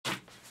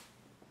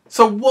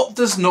So what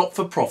does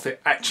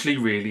not-for-profit actually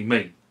really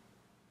mean?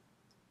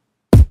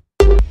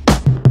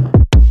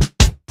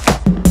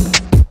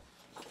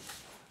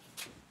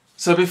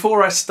 So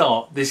before I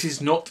start, this is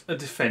not a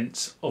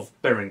defence of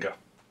Behringer.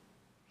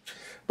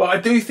 But I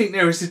do think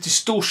there is a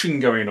distortion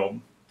going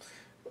on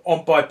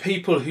by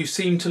people who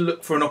seem to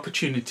look for an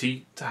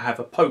opportunity to have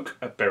a poke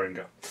at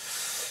Behringer.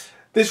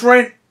 This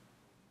rant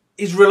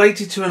is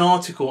related to an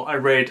article I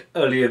read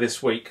earlier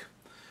this week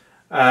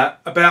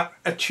about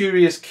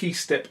Arturia's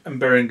Keystep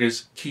and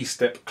Behringer's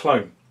Keystep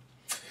clone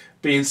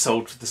being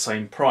sold for the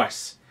same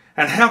price.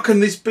 And how can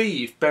this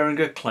be if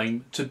Behringer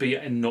claimed to be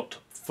a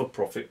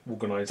not-for-profit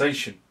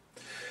organisation?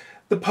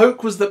 The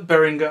poke was that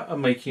Behringer are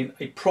making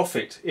a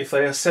profit if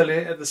they are selling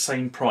it at the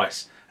same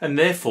price, and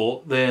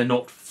therefore they are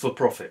not for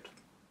profit.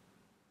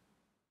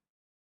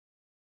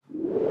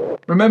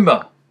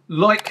 Remember,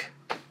 like,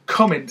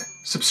 comment,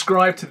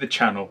 subscribe to the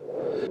channel.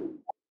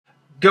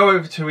 Go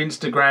over to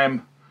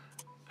Instagram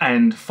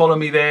and follow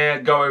me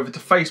there. Go over to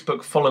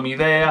Facebook, follow me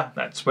there.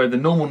 That's where the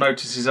normal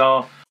notices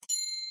are.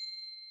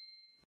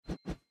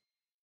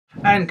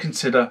 And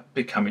consider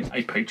becoming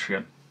a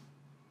Patreon.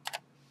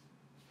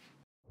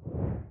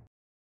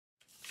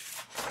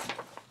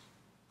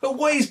 But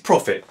what is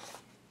profit?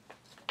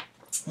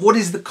 What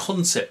is the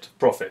concept of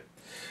profit?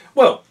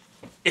 Well,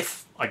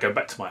 if I go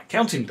back to my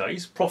accounting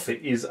days,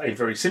 profit is a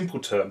very simple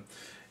term.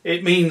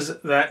 It means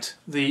that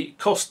the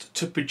cost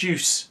to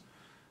produce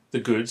the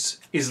goods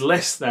is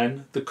less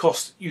than the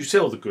cost you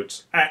sell the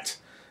goods at,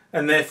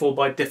 and therefore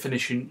by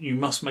definition you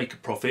must make a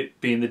profit,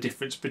 being the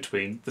difference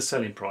between the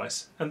selling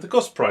price and the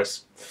cost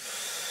price.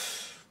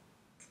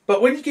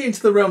 But when you get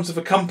into the realms of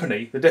a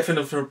company, the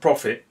definition of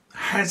profit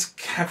has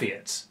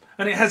caveats,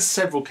 and it has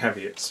several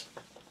caveats.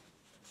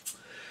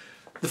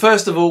 The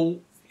first of all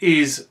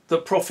is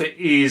that profit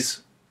is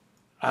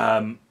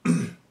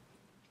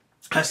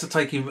has to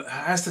take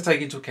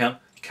into account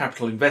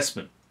capital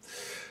investment.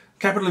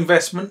 Capital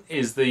investment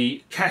is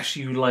the cash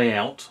you lay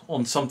out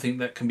on something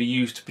that can be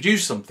used to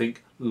produce something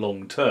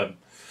long term.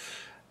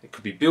 It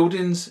could be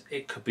buildings,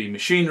 it could be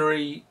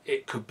machinery,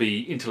 it could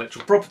be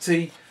intellectual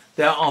property.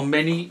 There are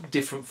many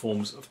different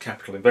forms of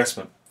capital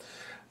investment.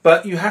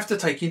 But you have to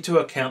take into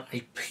account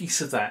a piece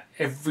of that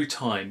every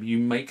time you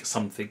make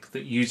something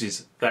that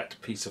uses that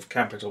piece of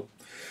capital.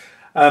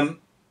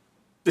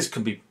 This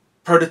can be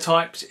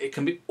prototypes, it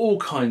can be all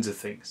kinds of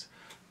things.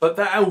 But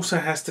that also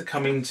has to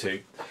come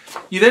into.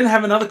 You then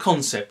have another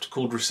concept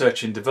called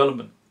research and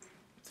development.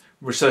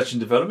 Research and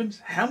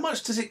development, how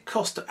much does it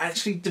cost to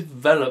actually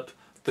develop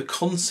the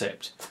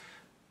concept?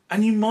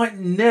 And you might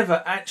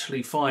never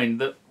actually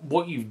find that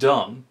what you've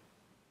done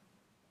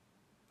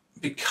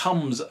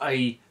becomes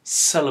a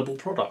sellable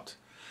product.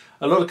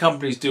 A lot of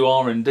companies do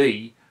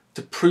R&D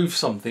to prove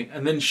something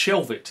and then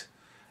shelve it.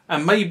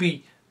 And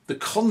maybe the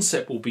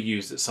concept will be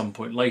used at some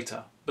point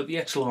later, but the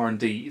actual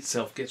R&D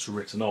itself gets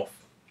written off.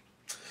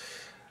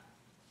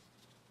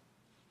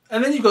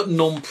 And then you've got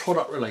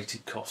non-product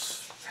related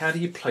costs. How do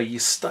you pay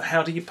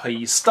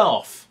your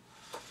staff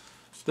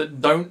that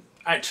don't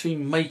actually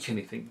make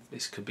anything?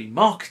 This could be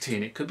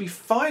marketing, it could be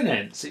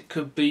finance, it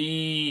could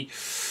be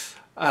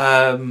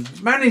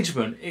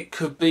management, it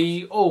could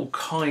be all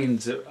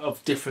kinds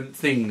of different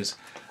things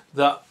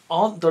that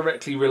aren't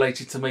directly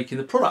related to making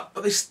the product,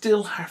 but they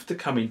still have to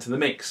come into the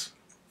mix.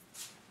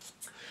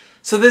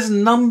 So there's a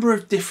number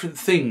of different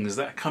things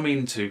that come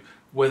into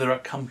whether a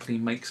company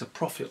makes a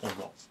profit or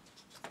not.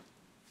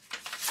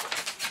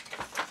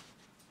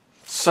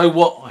 So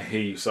what, I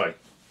hear you say.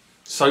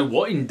 So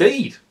what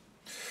indeed?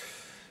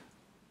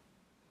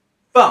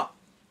 But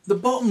the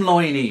bottom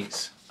line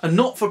is, a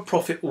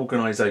not-for-profit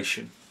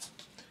organisation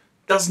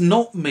does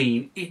not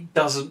mean it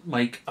doesn't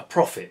make a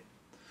profit.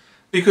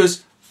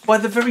 Because by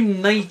the very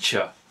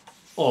nature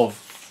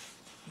of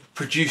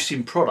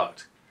producing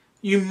product,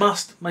 you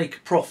must make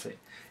a profit.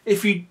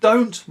 If you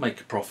don't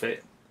make a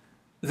profit,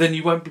 then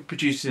you won't be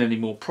producing any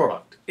more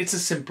product. It's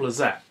as simple as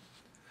that.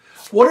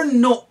 What a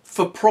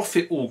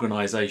not-for-profit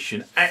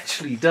organisation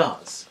actually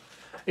does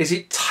is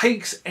it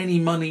takes any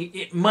money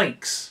it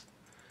makes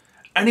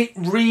and it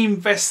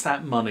reinvests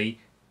that money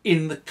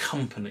in the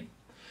company.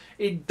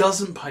 It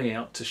doesn't pay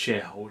out to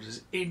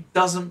shareholders. It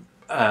doesn't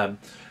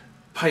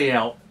pay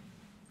out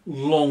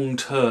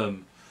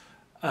long-term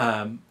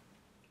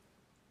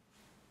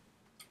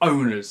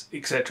owners,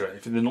 etc.,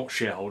 if they're not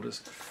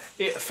shareholders.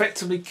 It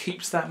effectively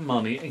keeps that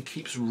money and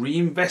keeps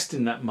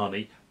reinvesting that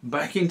money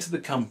back into the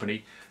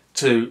company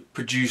to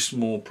produce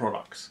more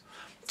products.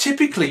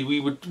 Typically,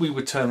 we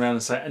would turn around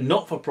and say a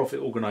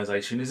not-for-profit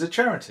organisation is a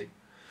charity.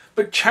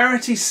 But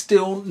charities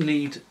still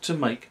need to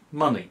make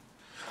money.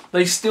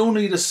 They still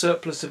need a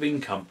surplus of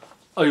income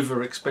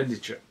over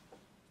expenditure.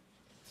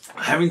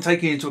 Having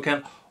taken into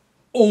account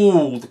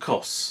all the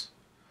costs.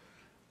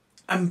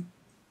 And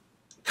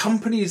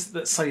companies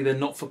that say they're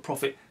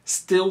not-for-profit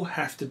still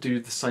have to do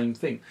the same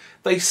thing.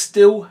 They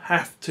still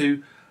have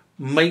to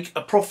make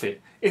a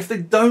profit. If they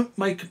don't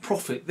make a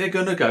profit, they're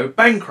going to go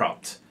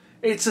bankrupt.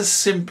 It's as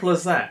simple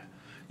as that.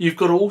 you've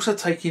got to also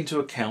take into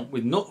account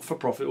with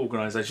not-for-profit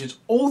organisations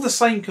all the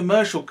same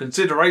commercial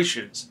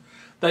considerations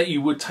that you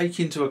would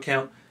take into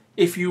account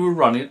if you were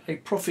running a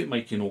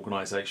profit-making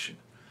organisation.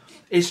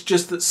 It's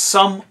just that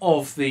some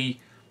of the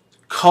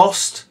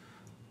cost,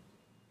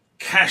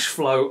 cash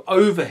flow,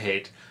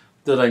 overhead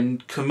that a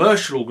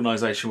commercial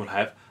organisation will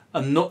have,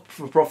 a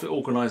not-for-profit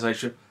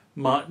organisation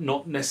might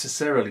not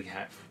necessarily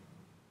have.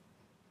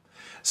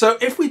 So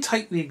if we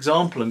take the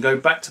example and go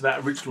back to that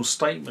original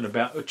statement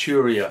about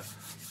Arturia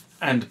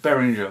and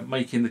Behringer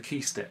making the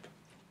key step,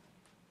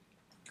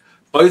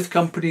 both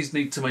companies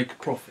need to make a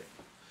profit.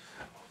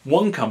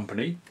 One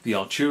company, the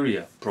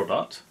Arturia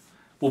product,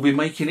 will be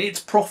making its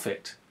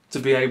profit to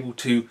be able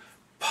to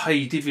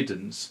pay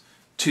dividends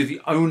to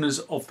the owners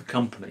of the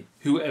company,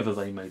 whoever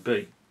they may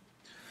be.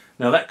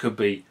 Now that could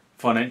be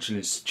financial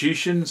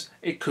institutions,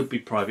 it could be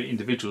private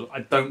individuals.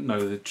 I don't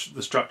know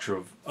the structure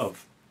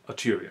of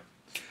Arturia.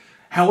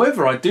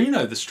 However, I do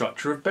know the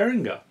structure of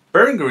Behringer.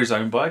 Behringer is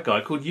owned by a guy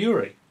called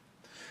Yuri.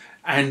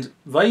 And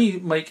they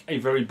make a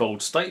very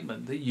bold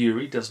statement that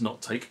Yuri does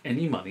not take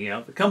any money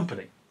out of the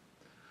company.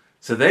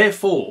 So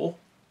therefore,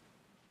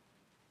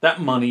 that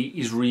money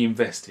is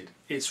reinvested.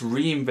 It's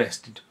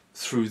reinvested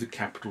through the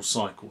capital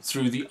cycle,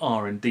 through the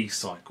R&D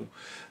cycle,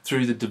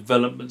 through the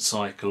development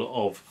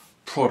cycle of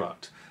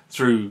product,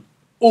 through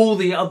all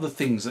the other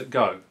things that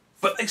go.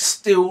 But they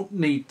still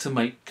need to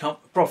make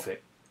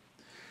profit.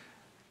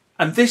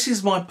 And this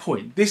is my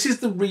point. This is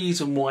the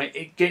reason why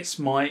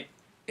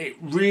it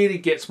really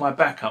gets my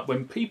back up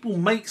when people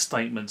make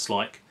statements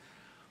like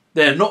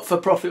they're a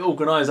not-for-profit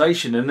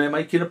organisation and they're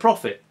making a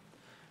profit.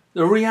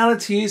 The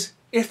reality is,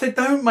 if they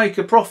don't make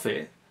a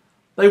profit,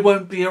 they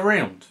won't be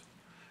around.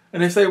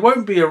 And if they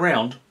won't be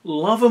around,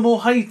 love them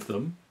or hate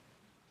them,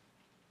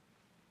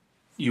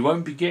 you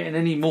won't be getting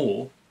any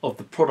more of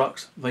the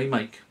products they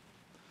make.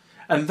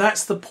 And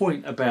that's the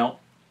point about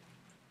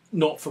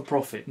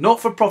not-for-profit.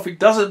 Not-for-profit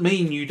doesn't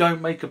mean you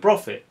don't make a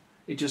profit.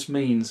 It just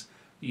means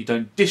you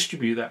don't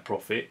distribute that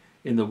profit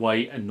in the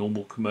way a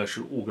normal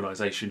commercial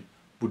organisation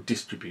would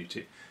distribute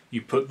it.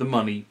 You put the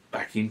money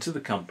back into the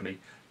company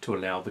to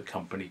allow the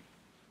company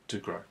to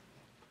grow.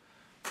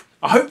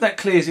 I hope that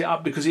clears it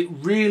up, because it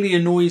really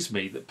annoys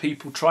me that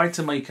people try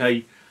to make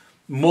a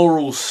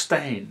moral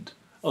stand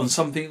on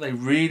something they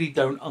really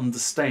don't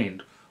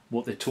understand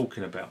what they're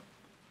talking about.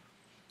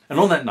 And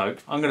on that note,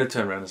 I'm going to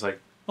turn around and say,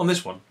 on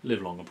this one,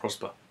 live long and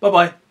prosper.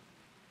 Bye-bye.